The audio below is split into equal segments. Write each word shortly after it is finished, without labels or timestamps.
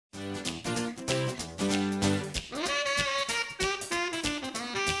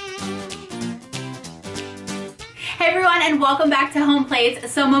Hey everyone, and welcome back to Home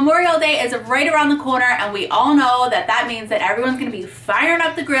Plates. So Memorial Day is right around the corner, and we all know that that means that everyone's gonna be firing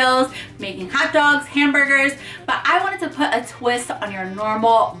up the grills, making hot dogs, hamburgers, but I wanted to put a twist on your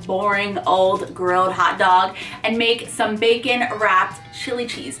normal, boring, old grilled hot dog and make some bacon wrapped chili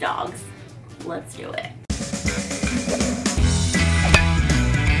cheese dogs. Let's do it.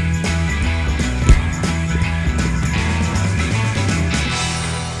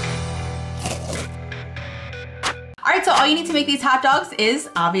 Alright, so all you need to make these hot dogs is,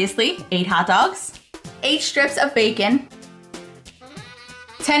 obviously, 8 hot dogs, 8 strips of bacon,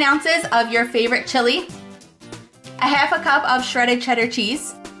 10 ounces of your favorite chili, a half a cup of shredded cheddar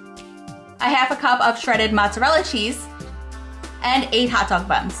cheese, a half a cup of shredded mozzarella cheese, and 8 hot dog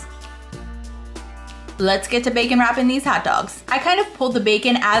buns. Let's get to bacon wrapping these hot dogs. I kind of pulled the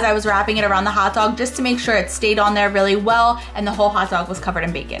bacon as I was wrapping it around the hot dog just to make sure it stayed on there really well and the whole hot dog was covered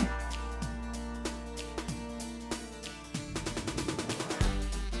in bacon.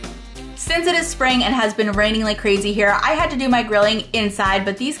 Since it is spring and has been raining like crazy here, I had to do my grilling inside,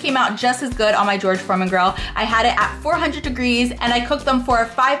 but these came out just as good on my George Foreman grill. I had it at 400 degrees and I cooked them for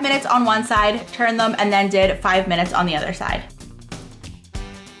 5 minutes on one side, turned them, and then did 5 minutes on the other side.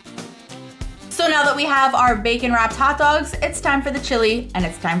 So now that we have our bacon wrapped hot dogs, it's time for the chili and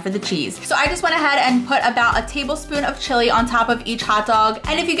it's time for the cheese. So I just went ahead and put about a tablespoon of chili on top of each hot dog.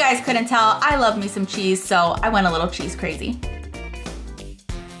 And if you guys couldn't tell, I love me some cheese, so I went a little cheese crazy.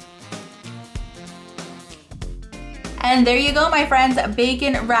 And there you go, my friends,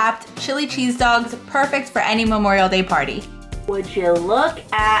 bacon wrapped chili cheese dogs, perfect for any Memorial Day party. Would you look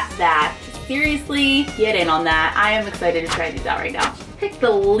at that? Seriously, get in on that. I am excited to try these out right now. Pick the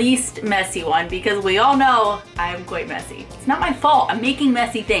least messy one because we all know I am quite messy. It's not my fault, I'm making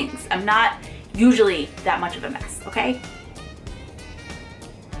messy things. I'm not usually that much of a mess, okay?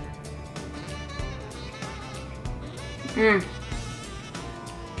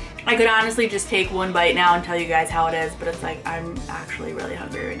 I could honestly just take one bite now and tell you guys how it is, but it's like I'm actually really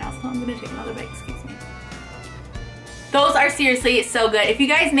hungry right now, so I'm gonna take another bite, excuse me. Those are seriously so good. If you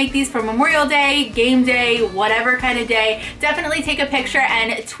guys make these for Memorial Day, game day, whatever kind of day, definitely take a picture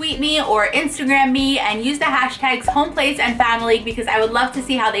and tweet me or Instagram me and use the hashtags HomePlates and FamiLeague because I would love to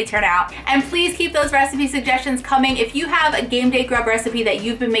see how they turn out. And please keep those recipe suggestions coming. If you have a game day grub recipe that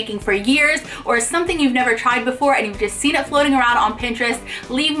you've been making for years or something you've never tried before and you've just seen it floating around on Pinterest,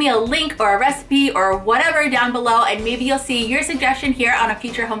 leave me a link or a recipe or whatever down below and maybe you'll see your suggestion here on a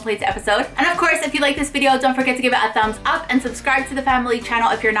future HomePlates episode. And of course, if you like this video, don't forget to give it a thumbs up and subscribe to the FamiLeague channel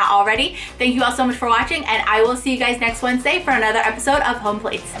if you're not already. Thank you all so much for watching, and I will see you guys next Wednesday for another episode of Home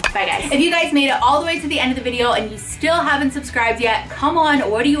Plates. Bye guys. If you guys made it all the way to the end of the video and you still haven't subscribed yet, come on,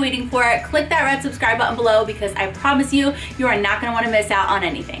 what are you waiting for? Click that red subscribe button below because I promise you, you are not gonna wanna miss out on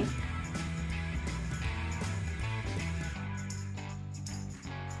anything.